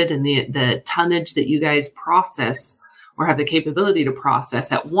presented and the tonnage that you guys process or have the capability to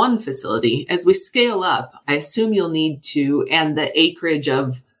process at one facility? As we scale up, I assume you'll need to, and the acreage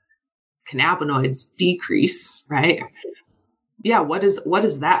of cannabinoids decrease, right? Yeah, what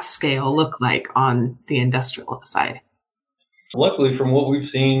does that scale look like on the industrial side? Luckily, from what we've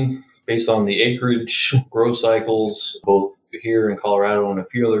seen, based on the acreage, growth cycles, both here in Colorado and a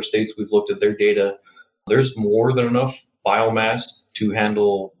few other states, we've looked at their data. There's more than enough biomass to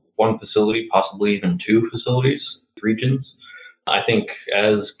handle one facility, possibly even two facilities, regions. I think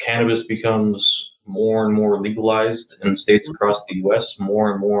as cannabis becomes more and more legalized in states across the U.S.,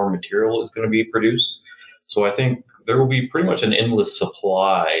 more and more material is going to be produced. So I think there will be pretty much an endless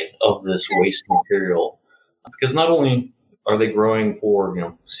supply of this waste material, because not only are they growing for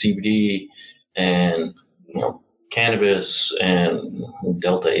CBD and cannabis and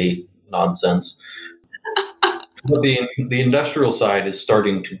Delta 8 nonsense, but the industrial side is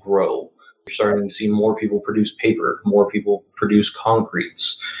starting to grow. You're starting to see more people produce paper, more people produce concretes,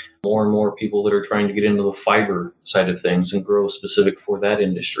 more and more people that are trying to get into the fiber side of things and grow specific for that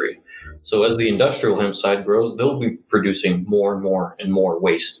industry. So as the industrial hemp side grows, they'll be producing more and more and more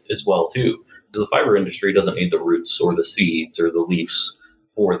waste as well too. The fiber industry doesn't need the roots or the seeds or the leaves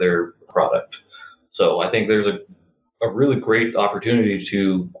for their product. So I think there's a really great opportunity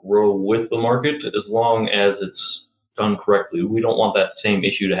to grow with the market as long as it's done correctly. We don't want that same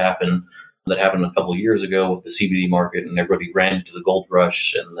issue to happen that happened a couple of years ago with the CBD market, and everybody ran to the gold rush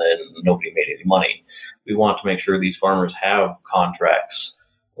and then nobody made any money. We want to make sure these farmers have contracts.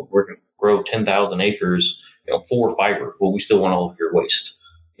 We're going to grow 10,000 acres, for fiber. Well, we still want all of your waste,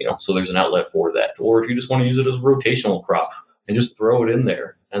 so there's an outlet for that. Or if you just want to use it as a rotational crop and just throw it in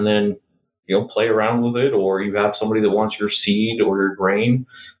there and then, play around with it, or you have somebody that wants your seed or your grain,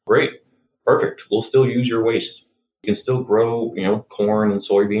 great, perfect. We'll still use your waste. You can still grow, corn and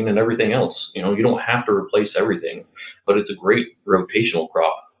soybean and everything else. You don't have to replace everything, but it's a great rotational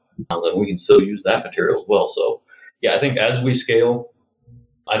crop. That we can still use that material as well. So, yeah, I think as we scale,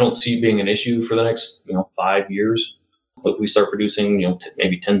 I don't see it being an issue for the next, 5 years. If we start producing,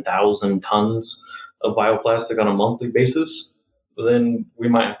 maybe 10,000 tons of bioplastic on a monthly basis, then we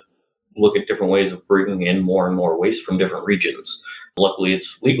might look at different ways of bringing in more and more waste from different regions. Luckily, it's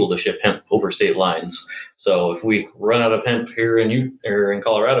legal to ship hemp over state lines. So if we run out of hemp here in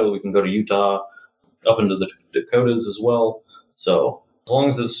Colorado, we can go to Utah, up into the Dakotas as well. So as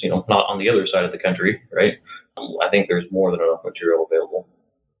long as it's, not on the other side of the country, right? I think there's more than enough material available.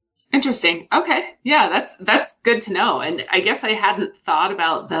 Interesting. Okay. Yeah, that's good to know. And I guess I hadn't thought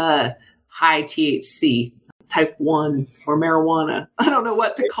about the high THC type 1 or marijuana. I don't know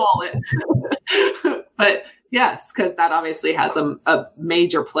what to call it. But yes, because that obviously has a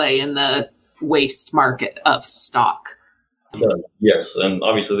major play in the waste market of stock. Yes. And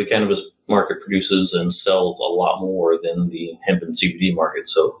obviously the cannabis market produces and sells a lot more than the hemp and CBD market.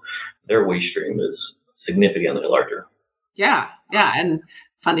 So their waste stream is significantly larger. Yeah. Yeah. And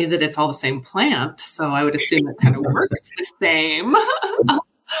funny that it's all the same plant. So I would assume it kind of works the same.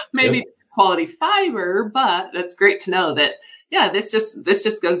 Maybe yep. Quality fiber, but that's great to know that, yeah, this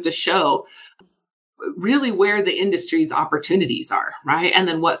just goes to show really where the industry's opportunities are, right? And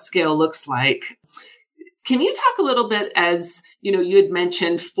then what scale looks like. Can you talk a little bit, as you had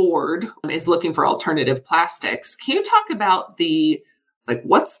mentioned Ford is looking for alternative plastics. Can you talk about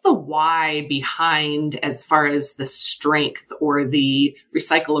what's the why behind, as far as the strength or the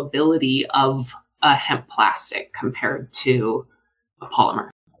recyclability of a hemp plastic compared to a polymer?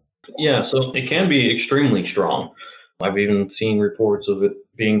 Yeah, so it can be extremely strong. I've even seen reports of it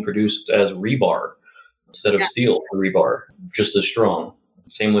being produced as rebar instead of steel for rebar, just as strong.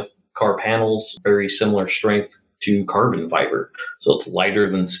 Same with car panels, very similar strength to carbon fiber. So it's lighter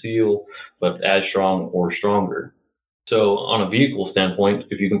than steel, but as strong or stronger. So on a vehicle standpoint,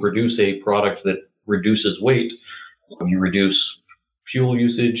 if you can produce a product that reduces weight, you reduce fuel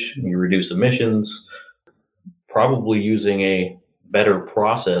usage, you reduce emissions, probably using a better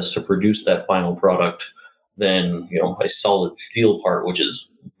process to produce that final product than, a solid steel part, which is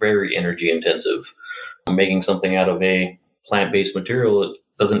very energy intensive. Making something out of a plant-based material, it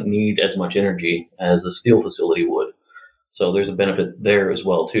doesn't need as much energy as a steel facility would. So there's a benefit there as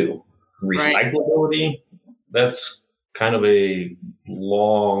well too. Recyclability, that's kind of a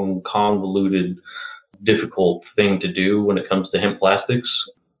long, convoluted, difficult thing to do when it comes to hemp plastics.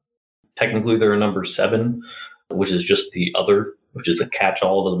 Technically, they're a number 7, which is just the other, which is a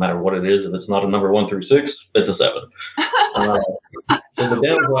catch-all. Doesn't matter what it is. If it's not a number 1 through 6, it's a 7. So the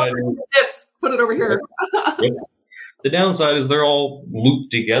downside is, yes, put it over here. The downside is they're all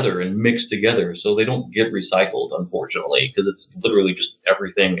looped together and mixed together, so they don't get recycled, unfortunately, because it's literally just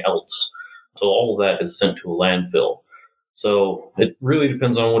everything else. So all of that is sent to a landfill. So it really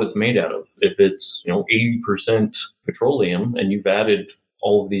depends on what it's made out of. If it's 80% petroleum and you've added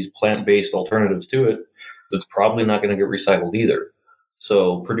all of these plant-based alternatives to it, it's probably not going to get recycled either.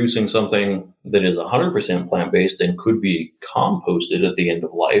 So producing something that is 100% plant-based and could be composted at the end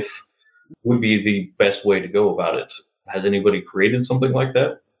of life would be the best way to go about it. Has anybody created something like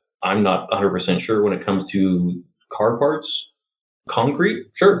that? I'm not 100% sure when it comes to car parts. Concrete?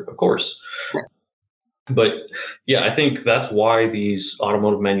 Sure, of course. But yeah, I think that's why these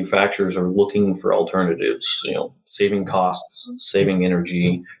automotive manufacturers are looking for alternatives, saving costs, saving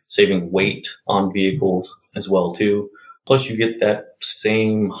energy, saving weight on vehicles as well too. Plus you get that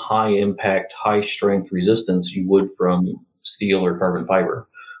same high impact, high strength resistance you would from steel or carbon fiber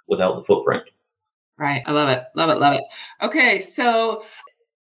without the footprint. Right. I love it. Love it. Love it. Okay. So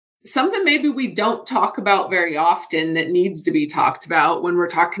something maybe we don't talk about very often that needs to be talked about when we're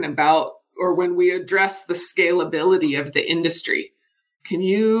talking about or when we address the scalability of the industry. Can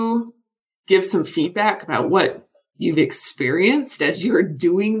you give some feedback about what you've experienced as you're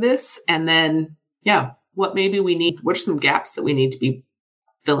doing this? And then, what maybe we need, what are some gaps that we need to be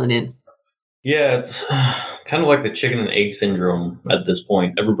filling in? Yeah, it's kind of like the chicken and egg syndrome at this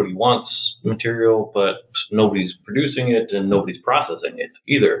point. Everybody wants material, but nobody's producing it and nobody's processing it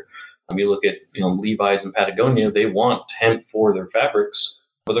either. You look at, Levi's and Patagonia, they want hemp for their fabrics,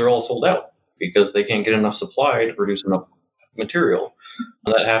 but they're all sold out because they can't get enough supply to produce enough material.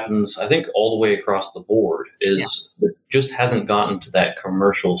 And that happens, I think, all the way across the board. It just hasn't gotten to that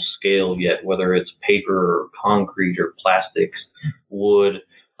commercial scale yet, whether it's paper or concrete or plastics, wood,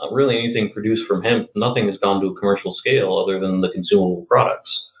 really anything produced from hemp. Nothing has gone to a commercial scale other than the consumable products.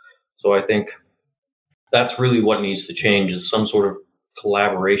 So I think that's really what needs to change, is some sort of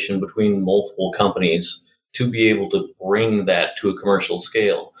collaboration between multiple companies to be able to bring that to a commercial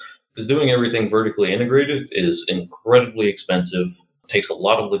scale. Because doing everything vertically integrated is incredibly expensive, takes a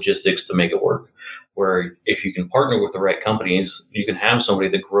lot of logistics to make it work. Where if you can partner with the right companies, you can have somebody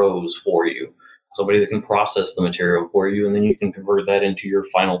that grows for you, somebody that can process the material for you, and then you can convert that into your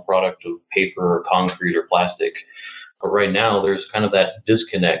final product of paper or concrete or plastic. But right now, there's kind of that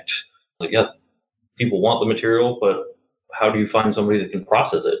disconnect. Like, yes, people want the material, but how do you find somebody that can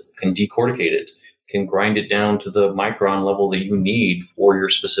process it, can decorticate it, can grind it down to the micron level that you need for your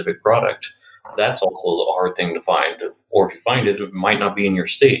specific product? That's also a hard thing to find. Or if you find it, it might not be in your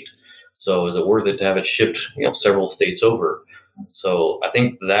state. So is it worth it to have it shipped, several states over? So I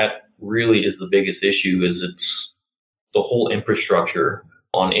think that really is the biggest issue, is it's the whole infrastructure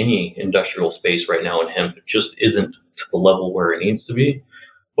on any industrial space right now in hemp. It just isn't to the level where it needs to be.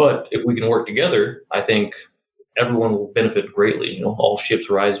 But if we can work together, I think everyone will benefit greatly. All ships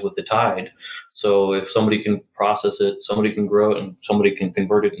rise with the tide. So if somebody can process it, somebody can grow it, and somebody can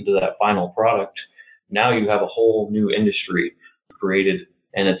convert it into that final product, now you have a whole new industry created.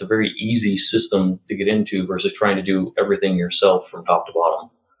 And it's a very easy system to get into versus trying to do everything yourself from top to bottom.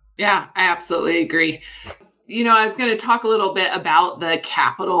 Yeah, I absolutely agree. I was going to talk a little bit about the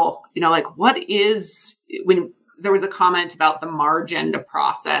capital, what is, when there was a comment about the margin to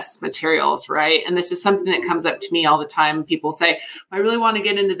process materials, right? And this is something that comes up to me all the time. People say, I really want to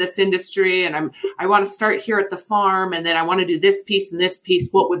get into this industry and I want to start here at the farm and then I want to do this piece and this piece.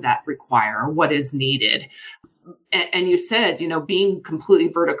 What would that require? What is needed? And you said, being completely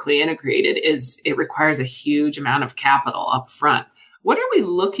vertically integrated it requires a huge amount of capital up front. what are we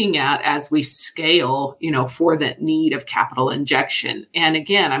looking at as we scale, for that need of capital injection? And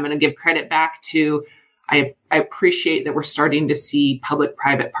again, I'm going to give credit back to, I appreciate that we're starting to see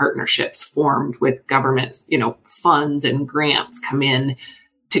public-private partnerships formed with governments, funds and grants come in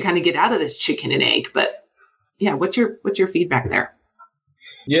to kind of get out of this chicken and egg. But yeah, what's your feedback there?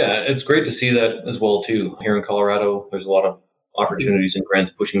 Yeah, it's great to see that as well too. Here in Colorado, there's a lot of opportunities and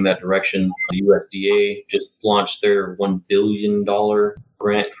grants pushing in that direction. The USDA just launched their $1 billion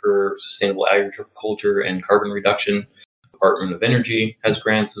grant for sustainable agriculture and carbon reduction. The Department of Energy has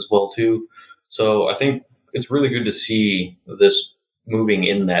grants as well too. So I think it's really good to see this moving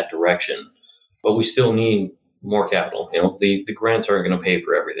in that direction. But we still need more capital. The grants aren't going to pay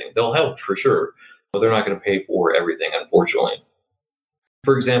for everything. They'll help for sure, but they're not going to pay for everything, unfortunately.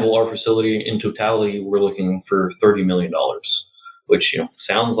 For example, our facility in totality, we're looking for $30 million, which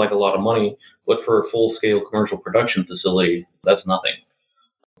sounds like a lot of money, but for a full-scale commercial production facility, that's nothing.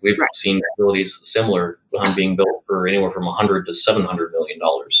 We've seen facilities similar being built for anywhere from $100 to $700 million.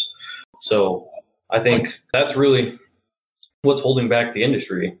 So I think that's really what's holding back the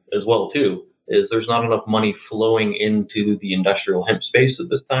industry as well too, is there's not enough money flowing into the industrial hemp space at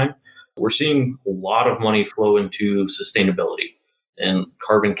this time. We're seeing a lot of money flow into sustainability and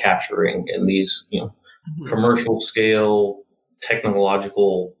carbon capturing and these, commercial scale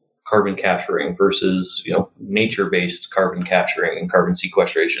technological carbon capturing versus, nature-based carbon capturing and carbon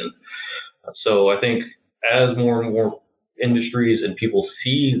sequestration. So I think as more and more industries and people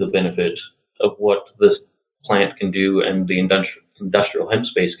see the benefit of what this plant can do and the industrial hemp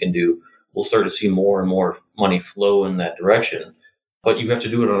space can do, we'll start to see more and more money flow in that direction. But you have to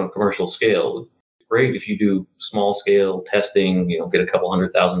do it on a commercial scale. It's great if you do small scale testing, get a couple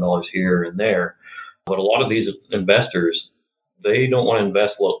 $100,000 here and there. But a lot of these investors, they don't want to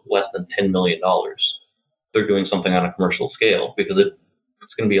invest less than $10 million. They're doing something on a commercial scale because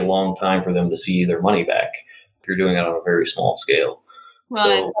it's going to be a long time for them to see their money back if you're doing it on a very small scale.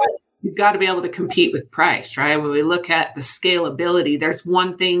 Well, you've got to be able to compete with price, right? When we look at the scalability, there's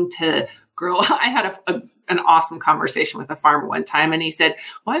one thing to grow. I had an awesome conversation with a farmer one time, and he said,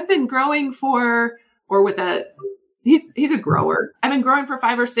 well, I've been growing he's a grower. I've been growing for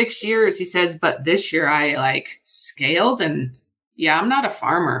 5 or 6 years. He says, but this year I scaled, and yeah, I'm not a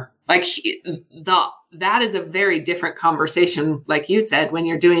farmer. That is a very different conversation. Like you said, when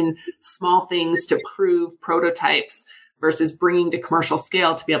you're doing small things to prove prototypes versus bringing to commercial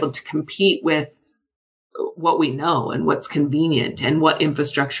scale to be able to compete with what we know and what's convenient and what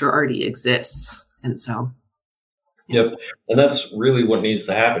infrastructure already exists. And so. Yep. And that's really what needs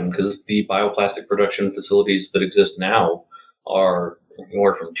to happen, because the bioplastic production facilities that exist now are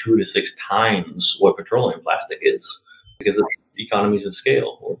anywhere from 2 to 6 times what petroleum plastic is, because of economies of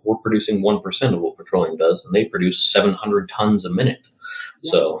scale. We're producing 1% of what petroleum does, and they produce 700 tons a minute.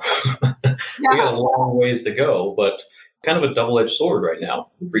 Yeah. So we got a long ways to go, but kind of a double-edged sword right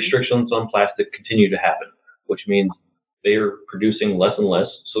now. Restrictions on plastic continue to happen, which means they're producing less and less,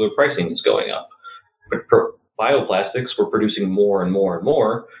 so their pricing is going up. But for bioplastics, we're producing more and more and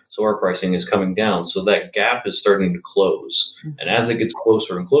more, so our pricing is coming down. So that gap is starting to close. And as it gets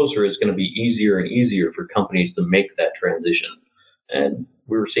closer and closer, it's going to be easier and easier for companies to make that transition. And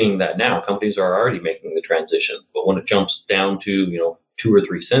we're seeing that now. Companies are already making the transition. But when it jumps down to, 2 or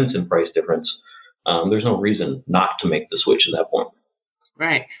 3 cents in price difference, there's no reason not to make the switch at that point.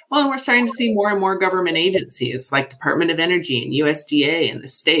 Right. Well, we're starting to see more and more government agencies like Department of Energy and USDA and the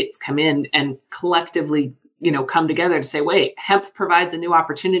states come in and collectively, come together to say, wait, hemp provides a new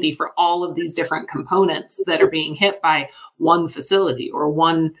opportunity for all of these different components that are being hit by one facility or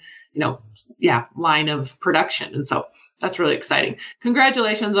one, line of production. And so that's really exciting.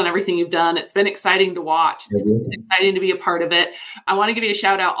 Congratulations on everything you've done. It's been exciting to watch. It's been exciting to be a part of it. I want to give you a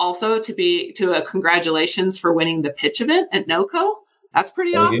shout out also to a congratulations for winning the pitch event at NOCO. That's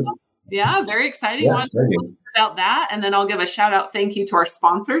pretty awesome. Yeah, very exciting. Yeah, I want to talk about that. And then I'll give a shout out thank you to our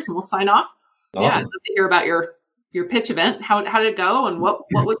sponsors, and we'll sign off. Awesome. Yeah, I'd love to hear about your pitch event. How did it go and what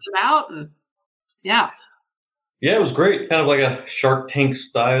was it about? And yeah, it was great. Kind of like a Shark Tank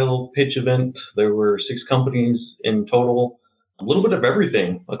style pitch event. There were 6 companies in total, a little bit of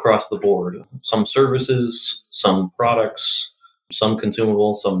everything across the board. Some services, some products, some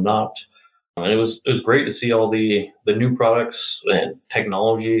consumable, some not. And it was great to see all the new products and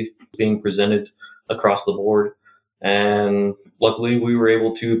technology being presented across the board. And luckily we were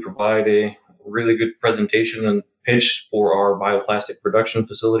able to provide a really good presentation and pitch for our bioplastic production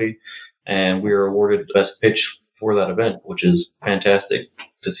facility. And we were awarded the best pitch for that event, which is fantastic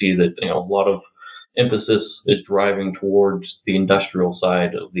to see that, a lot of emphasis is driving towards the industrial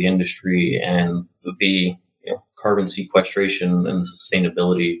side of the industry and the, carbon sequestration and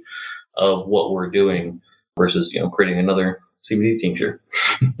sustainability of what we're doing versus, creating another CBD tincture.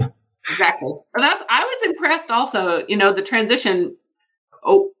 Exactly. I was impressed also, the transition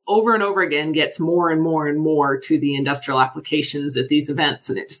over and over again gets more and more and more to the industrial applications at these events.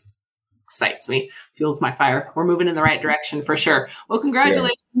 And it just excites me, fuels my fire. We're moving in the right direction for sure. Well,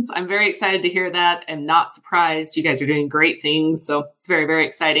 congratulations. Yeah. I'm very excited to hear that. I'm not surprised. You guys are doing great things. So it's very, very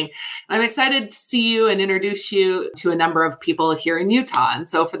exciting. And I'm excited to see you and introduce you to a number of people here in Utah. And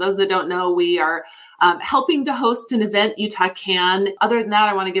so for those that don't know, we are helping to host an event, Utah Can. Other than that,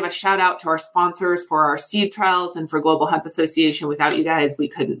 I want to give a shout out to our sponsors for our seed trials and for Global Hemp Association. Without you guys, we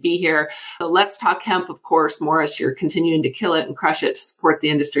couldn't be here. So Let's Talk Hemp, of course. Morris, you're continuing to kill it and crush it to support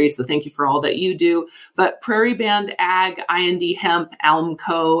the industry. So thank you for all that you do. But Prairie Band Ag, IND Hemp,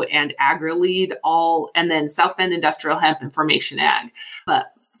 Almco, and AgriLead, and then South Bend Industrial Hemp and Formation Ag.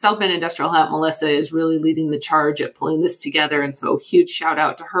 But South Bend Industrial Hemp, Melissa, is really leading the charge at pulling this together. And so huge shout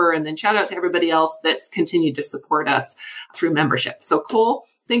out to her, and then shout out to everybody else that's continued to support us through membership. So Cole,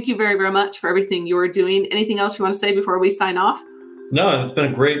 thank you very, very much for everything you're doing. Anything else you want to say before we sign off? No, it's been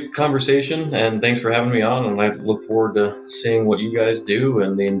a great conversation, and thanks for having me on. And I look forward to seeing what you guys do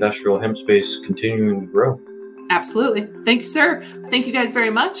and the industrial hemp space continuing to grow. Absolutely. Thank you, sir. Thank you guys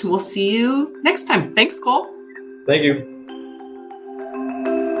very much. And we'll see you next time. Thanks, Cole. Thank you.